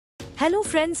Hello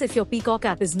friends, if your Peacock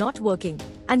app is not working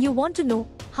and you want to know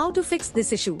how to fix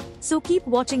this issue, so keep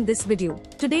watching this video.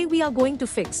 Today we are going to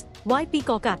fix why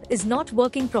Peacock app is not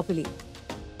working properly.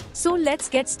 So let's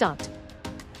get started.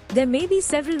 There may be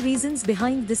several reasons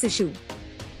behind this issue.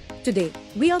 Today,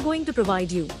 we are going to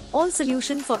provide you all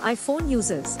solution for iPhone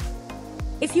users.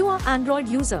 If you are Android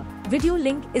user, video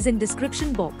link is in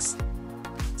description box.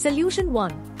 Solution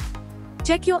 1.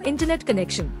 Check your internet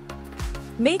connection.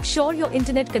 Make sure your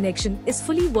internet connection is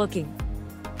fully working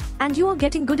and you are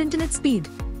getting good internet speed.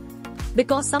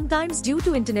 Because sometimes due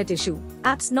to internet issue,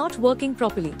 apps not working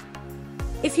properly.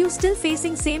 If you still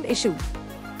facing same issue,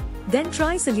 then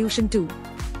try solution 2.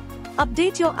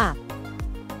 Update your app.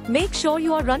 Make sure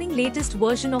you are running latest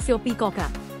version of your Peacock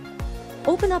app.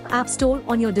 Open up App Store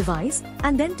on your device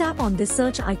and then tap on this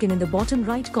search icon in the bottom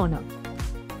right corner.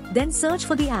 Then search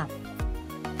for the app.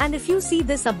 And if you see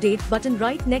this update button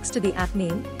right next to the app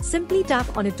name, simply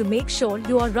tap on it to make sure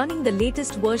you are running the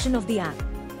latest version of the app.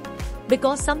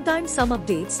 Because sometimes some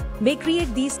updates may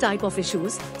create these type of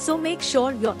issues, so make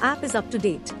sure your app is up to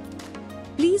date.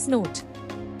 Please note,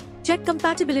 check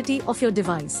compatibility of your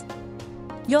device.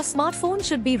 Your smartphone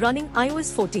should be running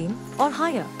iOS 14 or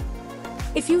higher.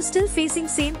 If you still facing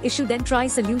same issue, then try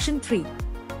solution 3.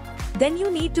 Then you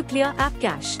need to clear app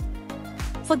cache.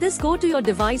 For this, go to your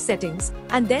device settings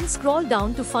and then scroll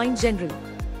down to find General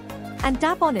and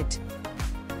tap on it.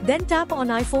 Then tap on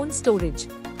iPhone storage.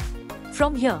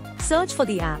 From here, search for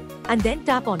the app and then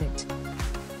tap on it.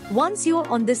 Once you are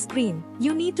on this screen,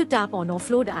 you need to tap on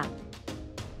Offload app.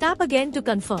 Tap again to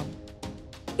confirm.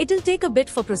 It'll take a bit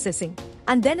for processing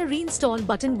and then a reinstall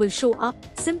button will show up.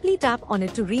 Simply tap on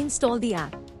it to reinstall the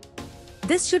app.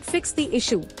 This should fix the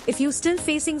issue. If you still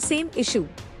facing same issue,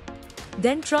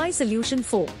 then try solution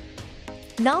 4.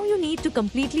 Now you need to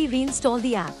completely reinstall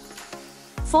the app.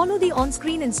 Follow the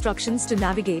on-screen instructions to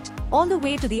navigate all the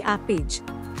way to the app page.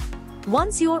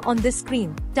 Once you're on this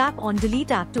screen, tap on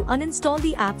Delete app to uninstall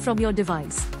the app from your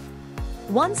device.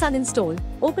 Once uninstalled,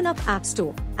 open up App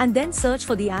Store and then search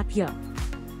for the app here.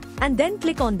 And then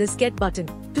click on this Get button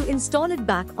to install it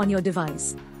back on your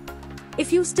device.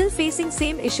 If you still facing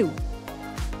same issue,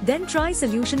 then try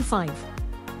solution 5.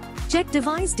 Check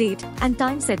device date and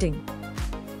time setting.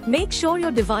 Make sure your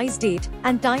device date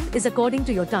and time is according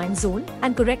to your time zone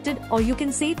and corrected, or you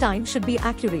can say time should be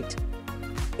accurate.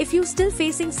 If you still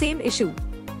facing same issue,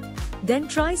 then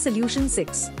try solution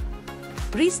 6.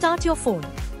 Restart your phone.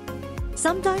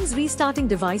 Sometimes restarting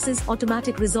devices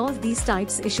automatic resolve these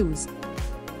types issues.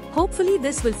 Hopefully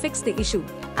this will fix the issue,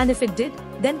 and if it did,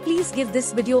 then please give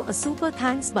this video a super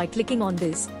thanks by clicking on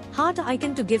this heart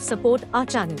icon to give support our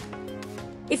channel.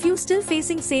 If you still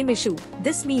facing same issue,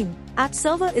 this mean app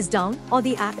server is down or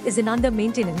the app is in under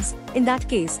maintenance. In that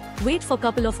case, wait for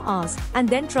couple of hours and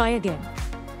then try again.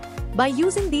 By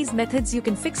using these methods you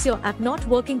can fix your app not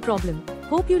working problem.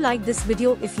 Hope you like this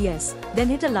video. If yes, then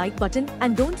hit a like button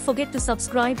and don't forget to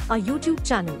subscribe our YouTube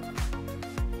channel.